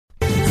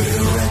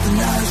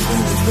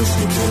Under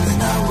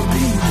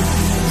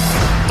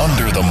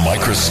the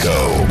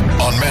Microscope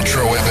on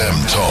Metro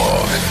FM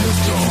Talk.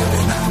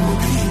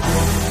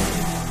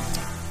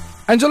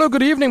 Angelo,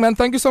 good evening, man.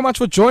 Thank you so much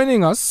for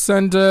joining us.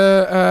 And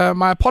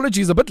my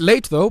apologies, a bit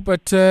late though,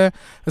 but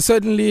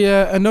certainly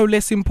no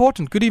less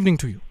important. Good evening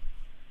to you.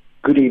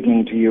 Good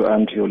evening to you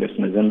and to your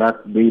listeners. And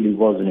that really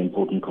was an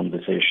important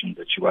conversation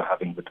that you were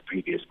having with the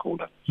previous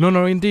caller.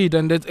 No, indeed.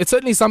 And it's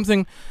certainly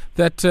something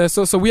that,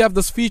 so we have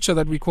this feature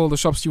that we call the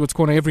Shop Stewards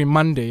Corner every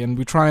Monday, and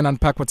we try and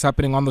unpack what's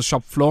happening on the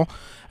shop floor.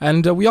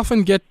 And we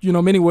often get,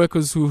 many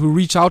workers who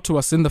reach out to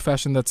us in the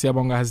fashion that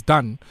Siyabonga has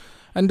done.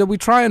 And we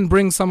try and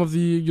bring some of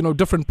the,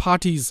 different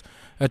parties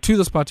to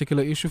this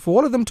particular issue for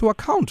all of them to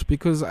account,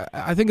 because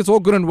I think it's all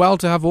good and well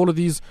to have all of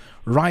these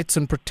rights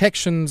and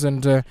protections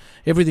and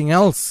everything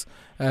else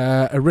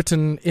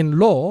written in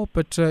law,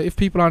 but if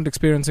people aren't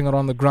experiencing it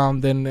on the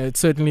ground, then it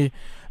certainly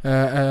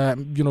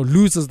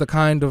loses the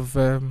kind of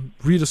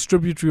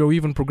redistributory or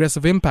even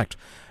progressive impact.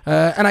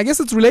 And I guess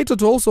it's related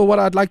to also what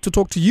I'd like to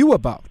talk to you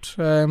about,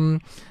 and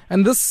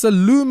this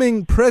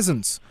looming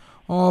presence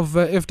of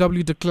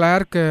FW de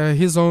Klerk,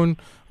 his own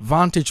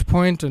vantage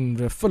point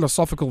and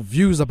philosophical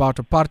views about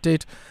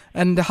apartheid,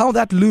 and how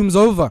that looms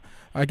over,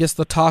 I guess,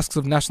 the tasks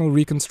of national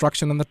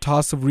reconstruction and the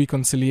tasks of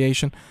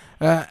reconciliation.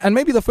 And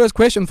maybe the first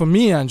question for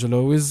me,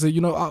 Angelo, is,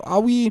 are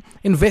we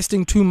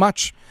investing too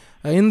much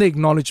in the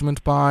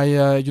acknowledgement by,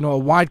 a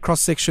wide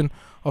cross-section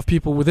of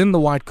people within the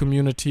white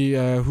community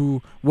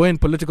who were in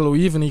political or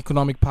even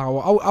economic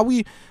power? Are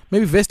we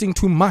maybe investing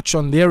too much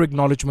on their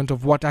acknowledgement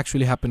of what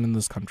actually happened in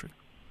this country?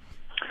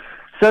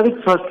 So I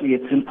think firstly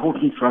it's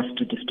important for us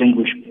to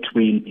distinguish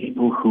between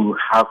people who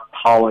have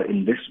power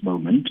in this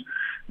moment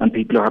and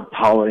people who have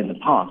power in the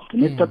past.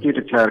 And FW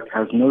de Klerk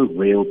has no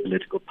real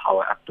political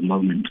power at the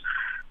moment.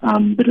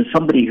 But as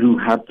somebody who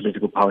had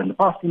political power in the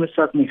past, he must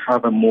certainly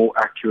have a more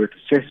accurate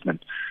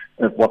assessment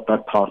of what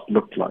that past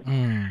looked like.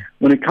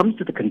 When it comes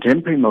to the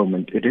contemporary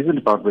moment, it isn't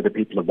about whether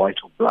people are white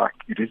or black.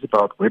 It is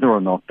about whether or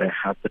not they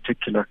have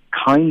particular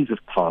kinds of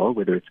power,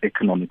 whether it's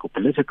economic or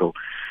political,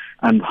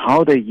 and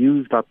how they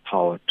use that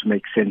power to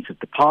make sense of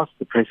the past,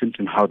 the present,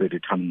 and how they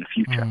determine the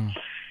future.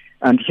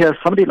 And here,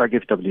 somebody like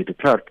FW de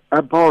Klerk,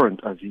 abhorrent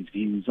as his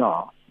views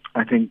are,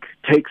 I think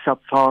takes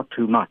up far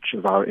too much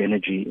of our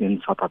energy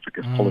in South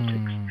Africa's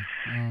politics.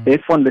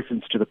 If one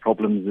listens to the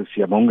problems as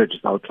Siyabonga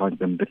just outlined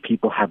them, that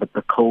people have at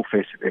the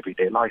coalface of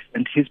everyday life,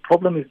 and his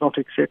problem is not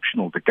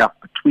exceptional. The gap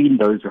between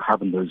those who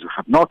have and those who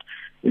have not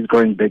is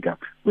growing bigger.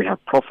 We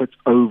have profits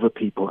over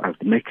people as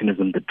the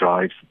mechanism that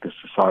drives the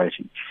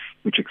society,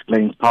 which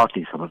explains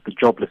partly some of the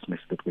joblessness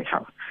that we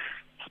have.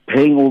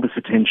 Paying all this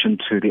attention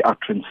to the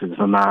utterances of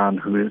a man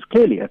who is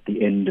clearly at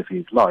the end of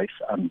his life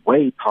and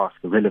way past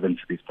the relevance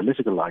of his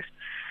political life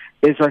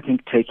is, I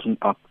think, taking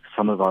up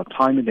some of our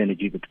time and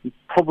energy that would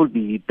probably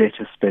be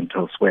better spent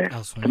elsewhere.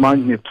 It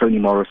reminds me of Toni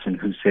Morrison,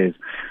 who says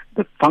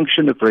the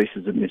function of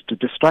racism is to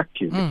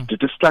distract you. It's to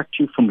distract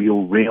you from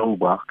your real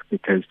work,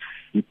 because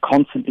you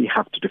constantly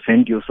have to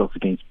defend yourself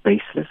against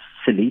baseless,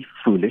 silly,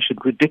 foolish, and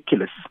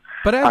ridiculous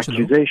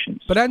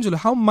accusations. But Angelo,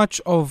 how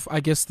much of, I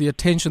guess, the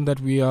attention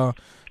that we are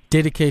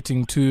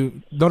dedicating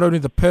to not only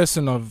the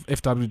person of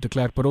FW de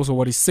Klerk, but also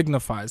what he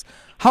signifies,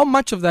 how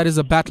much of that is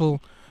a battle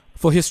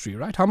for history,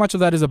 right? How much of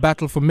that is a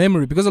battle for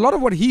memory? Because a lot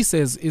of what he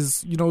says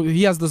is,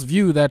 he has this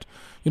view that,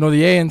 the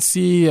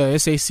ANC,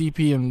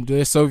 SACP and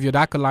the Soviet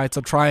acolytes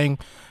are trying,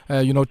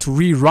 to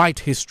rewrite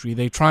history.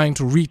 They're trying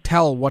to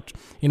retell what,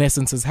 in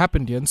essence, has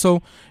happened here. And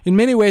so, in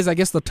many ways, I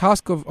guess the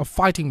task of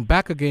fighting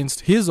back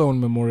against his own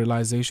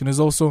memorialization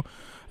is also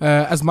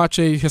as much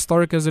a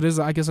historic as it is,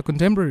 I guess, a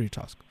contemporary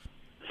task.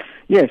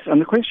 Yes,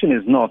 and the question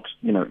is not,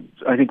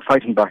 I think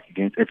fighting back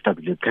against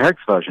FW de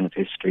Klerk's version of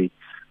history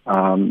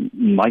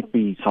might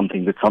be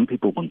something that some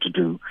people want to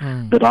do,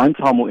 but I'm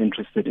far more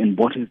interested in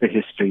what is the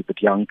history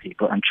that young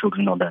people and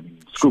children are learning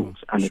in schools.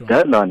 If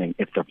they're learning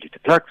FW de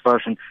Klerk's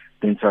version,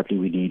 then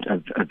certainly we need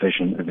a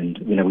vision of,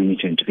 we need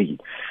to intervene.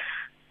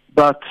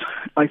 But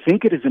I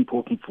think it is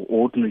important for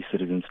ordinary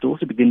citizens to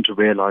also begin to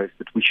realize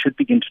that we should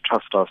begin to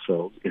trust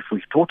ourselves. If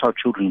we've taught our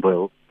children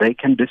well, they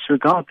can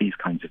disregard these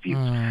kinds of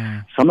views.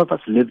 Some of us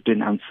lived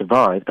in and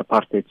survived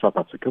apartheid South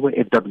Africa, where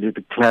FW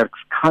de Klerk's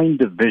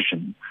kind of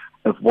vision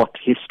of what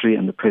history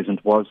and the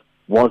present was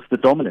the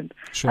dominant.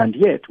 And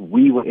yet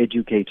we were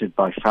educated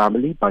by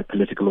family, by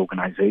political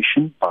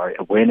organization, by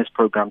awareness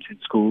programs in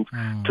schools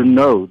to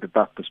know that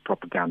that was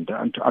propaganda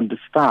and to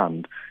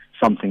understand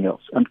something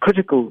else. And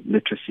critical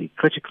literacy,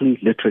 critically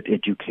literate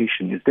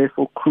education is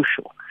therefore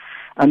crucial.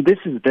 And this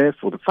is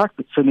therefore the fact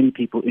that so many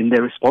people in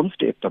their response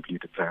to FW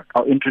de Klerk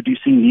are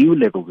introducing new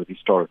levels of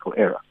historical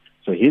error.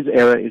 So his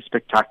error is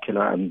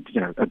spectacular and,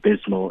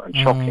 abysmal and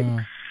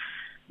shocking.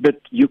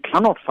 But you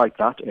cannot fight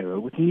that error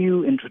with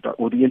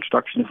the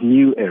introduction of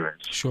new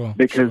errors.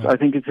 Because I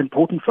think it's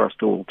important for us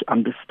to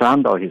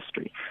understand our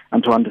history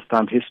and to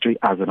understand history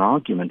as an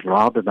argument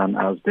rather than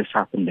as this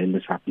happened, then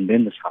this happened,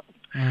 then this happened.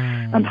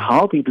 And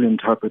how people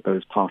interpret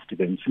those past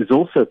events is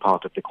also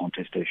part of the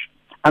contestation.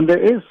 And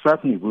there is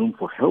certainly room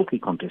for healthy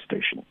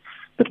contestation,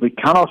 but we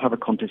cannot have a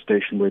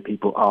contestation where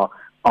people are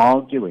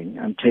arguing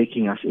and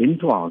taking us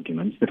into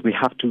arguments that we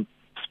have to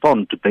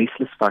respond to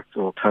baseless facts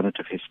or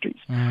alternative histories.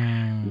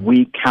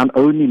 We can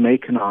only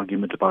make an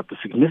argument about the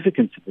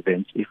significance of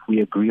events if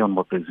we agree on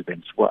what those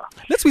events were.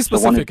 Let's be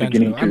specific,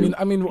 Angelo.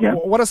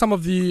 What are some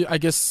of the,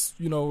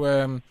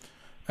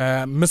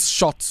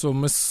 misshots or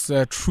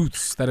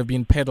mistruths that have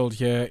been peddled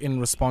here in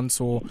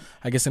response or,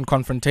 in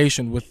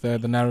confrontation with the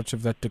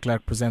narrative that de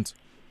Klerk presents?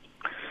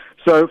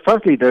 So,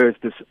 firstly, there is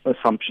this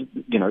assumption,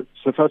 there's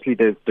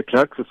de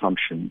Klerk's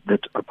assumption that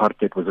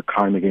apartheid was a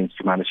crime against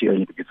humanity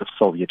only because of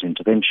Soviet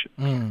intervention,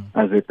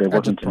 as if there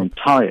wasn't an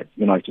entire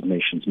United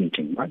Nations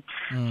meeting, right?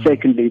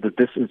 Secondly, that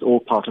this is all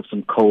part of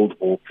some Cold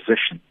War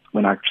position,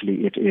 when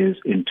actually it is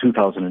in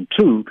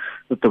 2002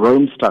 that the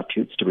Rome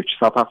Statutes, to which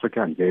South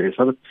Africa and various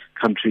other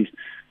countries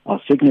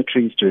are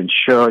signatories to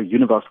ensure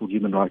universal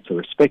human rights are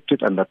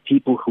respected, and that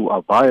people who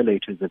are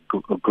violators of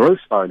gross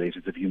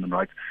violators of human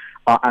rights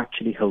are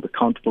actually held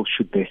accountable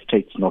should their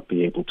states not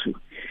be able to.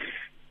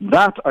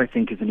 That, I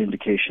think, is an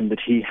indication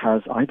that he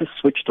has either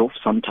switched off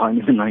sometime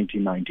in the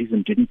 1990s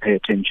and didn't pay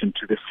attention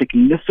to the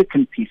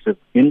significant piece of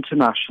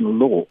international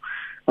law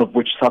of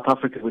which South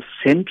Africa was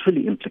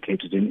centrally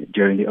implicated in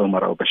during the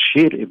Omar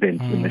al-Bashir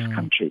events in this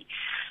country.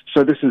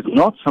 So this is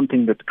not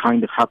something that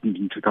kind of happened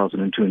in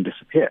 2002 and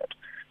disappeared.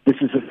 This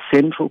is a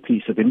central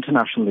piece of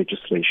international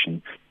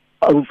legislation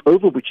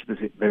over which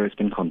there has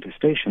been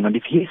contestation. And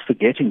if he's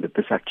forgetting that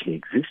this actually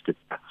existed,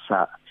 that's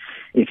sad.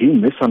 If he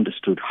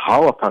misunderstood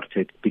how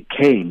apartheid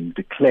became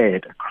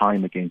declared a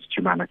crime against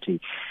humanity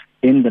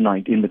in the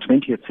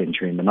 20th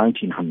century, in the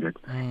 1900s,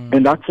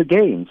 then that's,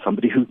 again,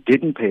 somebody who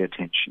didn't pay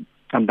attention.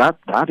 And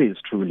that is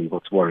truly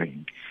what's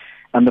worrying.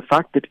 And the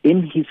fact that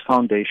in his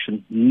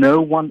foundation,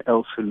 no one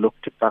else who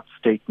looked at that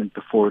statement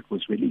before it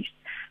was released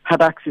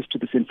had access to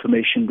this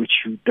information, which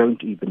you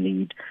don't even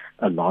need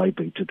a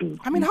library to do.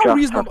 I mean,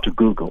 you just have to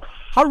Google.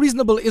 How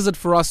reasonable is it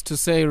for us to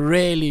say,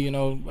 really,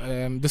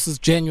 this is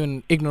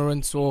genuine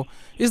ignorance, or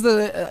is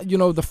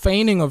the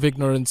feigning of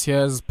ignorance here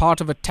as part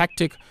of a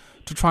tactic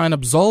to try and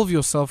absolve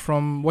yourself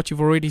from what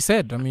you've already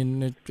said? I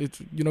mean,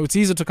 it's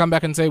easy to come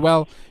back and say,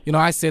 well,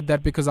 I said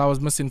that because I was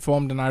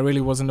misinformed and I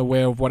really wasn't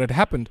aware of what had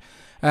happened.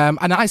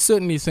 And I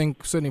certainly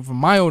think, from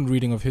my own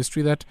reading of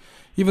history, that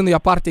even the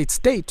apartheid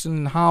state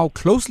and how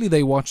closely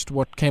they watched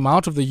what came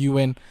out of the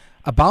UN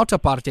about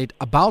apartheid,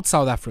 about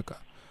South Africa,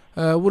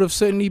 would have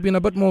certainly been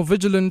a bit more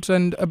vigilant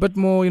and a bit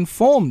more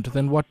informed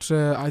than what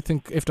I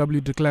think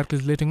FW de Klerk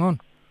is letting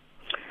on.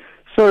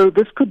 So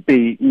this could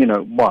be,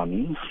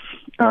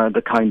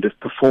 the kind of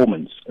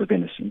performance of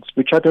innocence,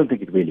 which I don't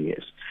think it really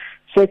is.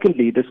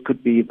 Secondly, this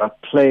could be a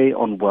play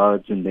on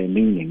words and their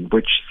meaning,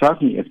 which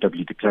certainly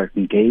FW de Klerk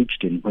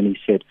engaged in when he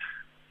said,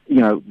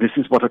 this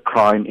is what a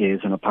crime is,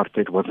 and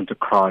apartheid wasn't a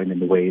crime in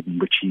the way in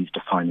which he's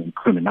defining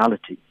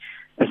criminality.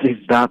 As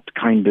if that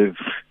kind of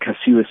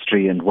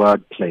casuistry and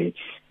wordplay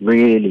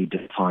really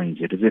defines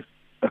it, as if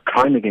a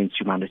crime against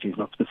humanity is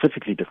not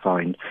specifically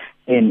defined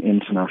in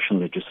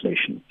international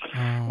legislation.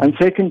 And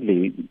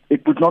secondly,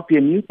 it would not be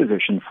a new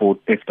position for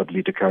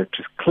FW de Klerk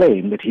to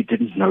claim that he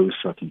didn't know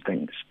certain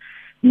things.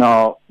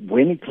 Now,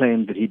 when he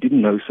claimed that he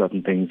didn't know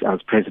certain things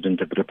as President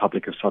of the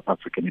Republic of South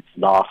Africa in its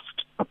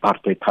last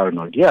apartheid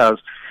paranoid years,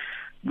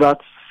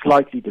 that's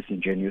slightly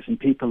disingenuous, and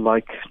people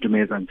like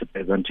Dumeza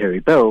and Terry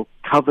Bell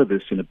cover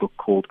this in a book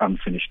called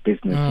Unfinished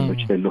Business, in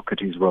which they look at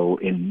his role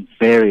in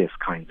various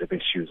kinds of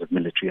issues of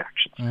military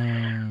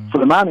actions. For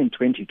the man in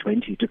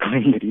 2020 to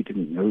claim that he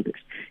didn't know this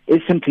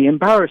is simply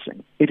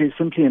embarrassing. It is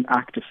simply an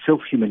act of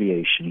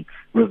self-humiliation,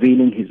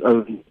 revealing his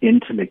own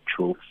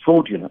intellectual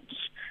fraudulence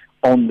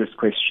on this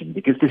question,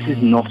 because this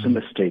is not a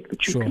mistake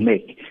that you can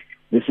make.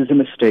 This is a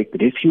mistake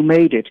that if you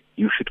made it,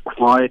 you should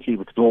quietly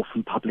withdraw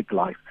from public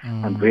life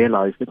and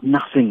realize that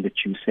nothing that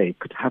you say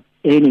could have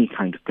any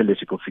kind of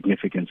political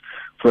significance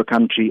for a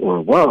country or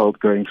a world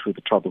going through the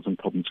troubles and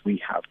problems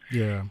we have.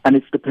 Yeah. And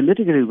it's the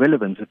political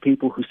irrelevance of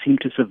people who seem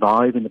to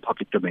survive in the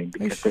public domain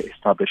because they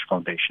establish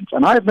foundations.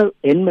 And I have no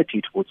enmity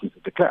towards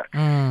Mr. de Klerk,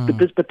 but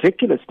this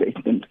particular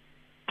statement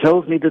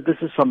tells me that this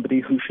is somebody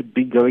who should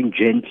be going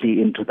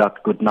gently into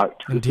that good night.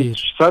 Indeed.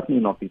 Should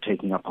certainly not be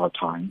taking up our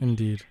time.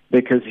 Indeed.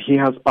 Because he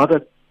has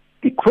other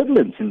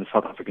equivalents in the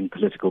South African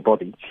political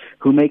body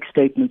who make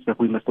statements that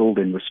we must all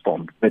then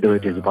respond, whether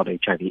it is about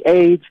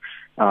HIV/AIDS,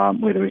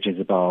 whether it is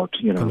about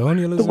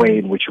the way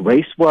in which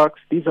race works.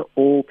 These are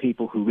all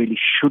people who really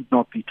should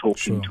not be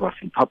talking to us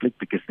in public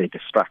because they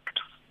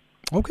distract.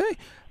 Okay.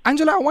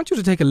 Angela, I want you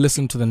to take a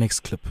listen to the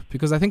next clip,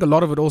 because I think a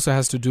lot of it also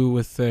has to do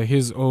with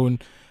his own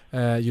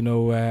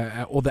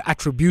or the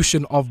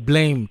attribution of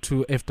blame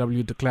to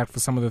FW de Klerk for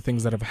some of the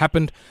things that have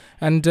happened.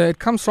 And it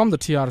comes from the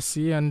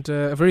TRC, and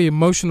a very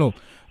emotional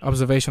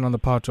observation on the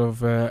part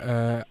of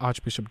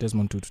Archbishop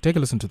Desmond Tutu. Take a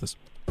listen to this.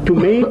 To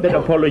make that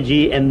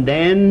apology and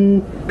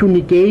then to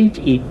negate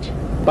it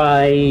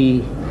by,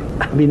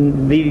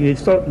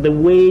 the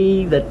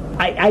way that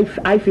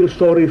I feel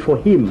sorry for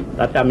him,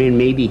 that,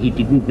 maybe he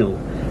didn't know.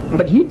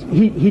 But he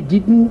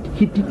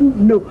didn't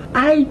know.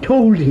 I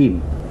told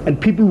him. And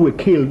people were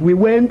killed. We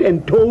went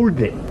and told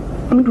them.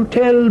 To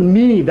tell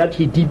me that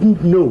he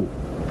didn't know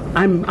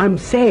I'm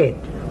sad.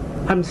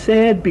 I'm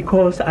sad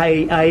because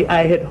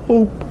I had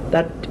hoped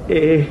that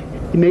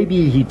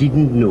maybe he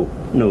didn't know.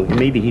 No,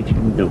 maybe he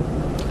didn't know.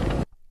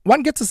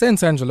 One gets a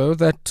sense, Angelo,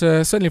 that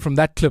certainly from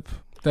that clip,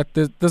 that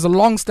there's a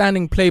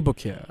long-standing playbook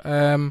here.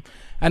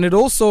 And it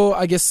also,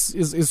 I guess,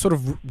 is sort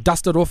of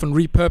dusted off and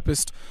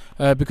repurposed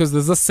because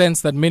there's a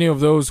sense that many of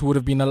those who would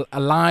have been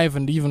alive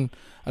and even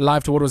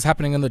alive to what was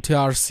happening in the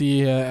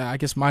TRC, I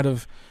guess, might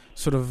have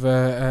sort of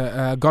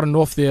gotten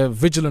off their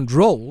vigilant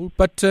role.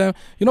 But,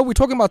 we're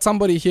talking about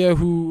somebody here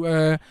who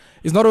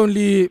is not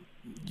only,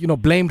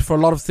 blamed for a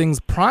lot of things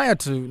prior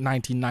to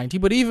 1990,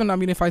 but even,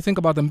 if I think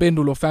about the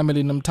Mbendulo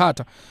family in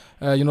Mthatha,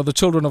 the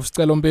children of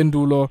Scelo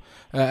Mbendulo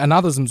and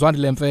others,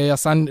 Mzwandile Mfeya,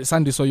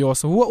 Sandiso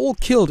Yosa, who were all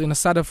killed in a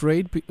SADF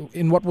raid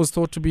in what was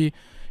thought to be,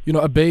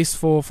 a base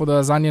for the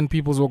Azanian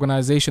People's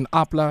Organization,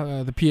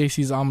 APLA, the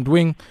PAC's armed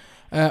wing.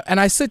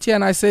 And I sit here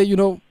and I say,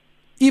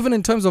 even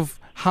in terms of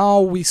how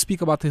we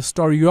speak about the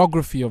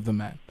historiography of the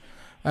man,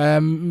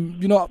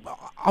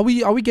 are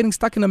we getting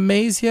stuck in a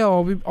maze here,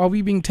 or are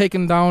we being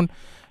taken down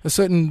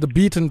the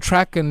beaten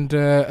track, and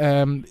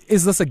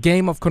is this a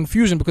game of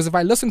confusion? Because if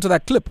I listen to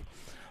that clip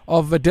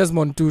of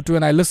Desmond Tutu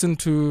and I listen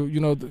to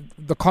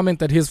the comment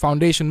that his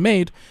foundation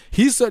made,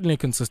 he's certainly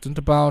consistent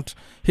about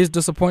his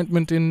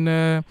disappointment in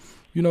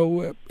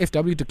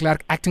FW de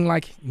Klerk acting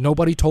like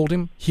nobody told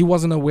him, he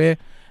wasn't aware,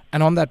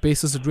 and on that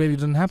basis it really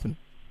didn't happen.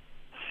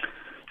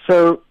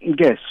 So,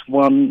 yes,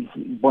 one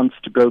wants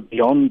to go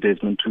beyond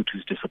Desmond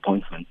Tutu's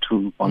disappointment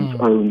to one's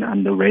own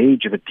and the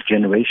rage of a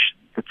generation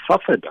that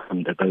suffered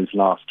under those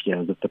last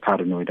years of the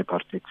paranoid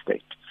apartheid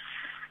state.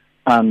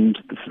 And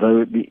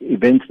so the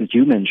events that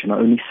you mentioned are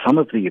only some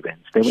of the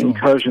events. There were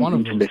incursions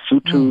into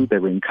Lesotho,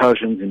 there were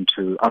incursions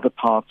into other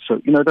parts.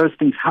 So, those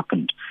things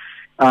happened.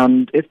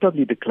 And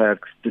FW de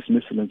Klerk's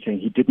dismissal and saying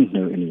he didn't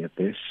know any of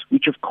this,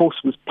 which of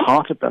course was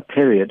part of that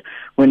period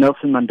when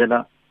Nelson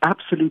Mandela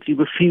absolutely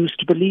refused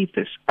to believe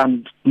this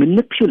and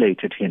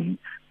manipulated him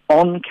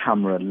on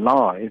camera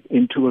live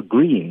into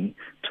agreeing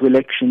to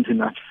elections in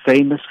that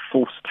famous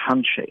forced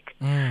handshake.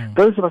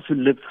 Those of us who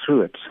lived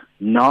through it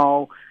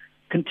now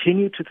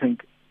continue to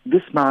think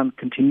this man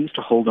continues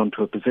to hold on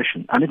to a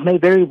position, and it may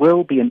very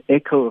well be an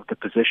echo of the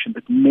position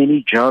that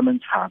many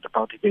Germans had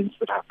about events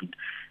that happened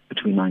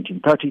between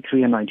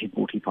 1933 and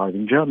 1945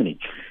 in Germany.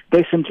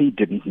 They simply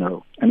didn't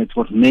know, and it's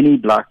what many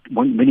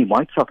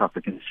white South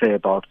Africans say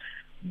about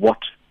what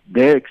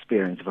their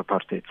experience of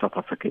apartheid South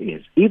Africa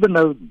is, even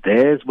though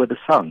theirs were the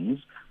sons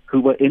who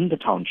were in the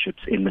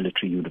townships in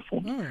military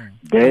uniform.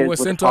 Theirs were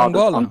the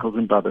fathers, uncles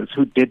and brothers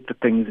who did the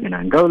things in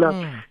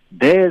Angola.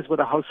 Theirs were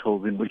the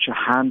households in which a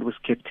hand was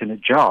kept in a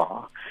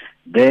jar.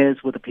 Theirs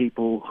were the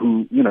people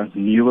who,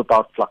 knew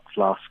about flux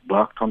flasks,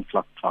 worked on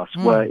flux flasks,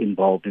 were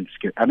involved in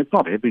security. And it's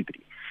not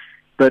everybody.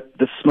 But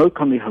the smoke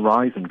on the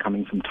horizon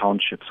coming from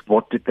townships,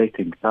 what did they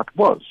think that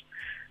was?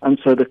 And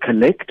so the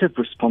collective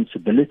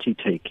responsibility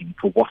taking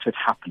for what had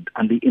happened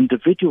and the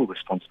individual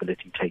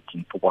responsibility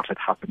taking for what had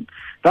happened,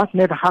 that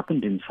never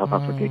happened in South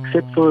Africa,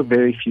 except for a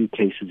very few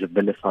cases of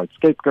vilified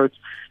scapegoats,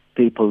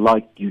 people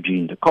like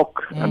Eugene de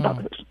Kock and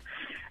others.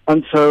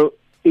 And so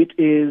it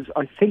is,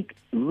 I think,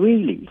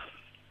 really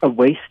a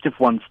waste of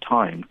one's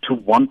time to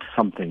want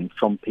something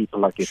from people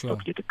like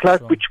FW de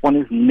Klerk, which one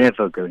is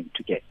never going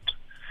to get.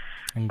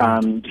 Indeed.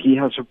 And he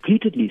has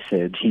repeatedly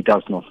said he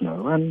does not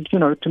know. And,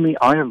 to me,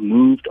 I have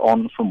moved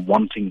on from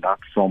wanting that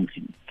from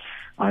him.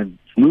 I've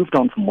moved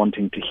on from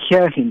wanting to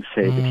hear him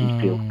say that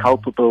he feels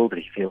culpable, that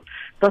he feels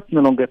that's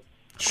no longer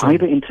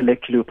either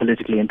intellectually or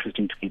politically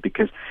interesting to me,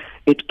 because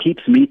it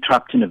keeps me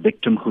trapped in a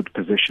victimhood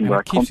position where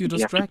I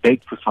constantly have to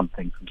beg for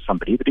something from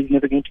somebody that he's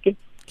never going to give.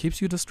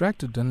 Keeps you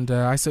distracted. And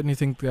I certainly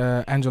think,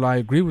 Angela, I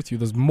agree with you.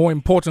 There's more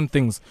important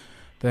things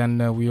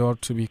than we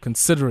ought to be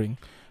considering.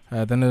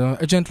 Than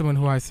a gentleman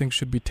who I think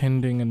should be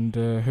tending and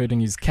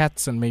herding his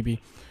cats and maybe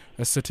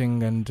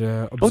sitting and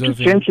observing. Or just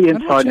gently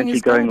and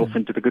silently going off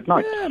into the good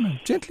night. Yeah, man,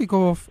 gently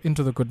go off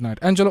into the good night.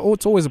 Angela,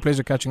 it's always a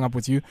pleasure catching up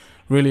with you.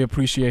 Really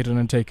appreciate it,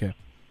 and take care.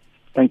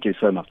 Thank you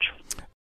so much.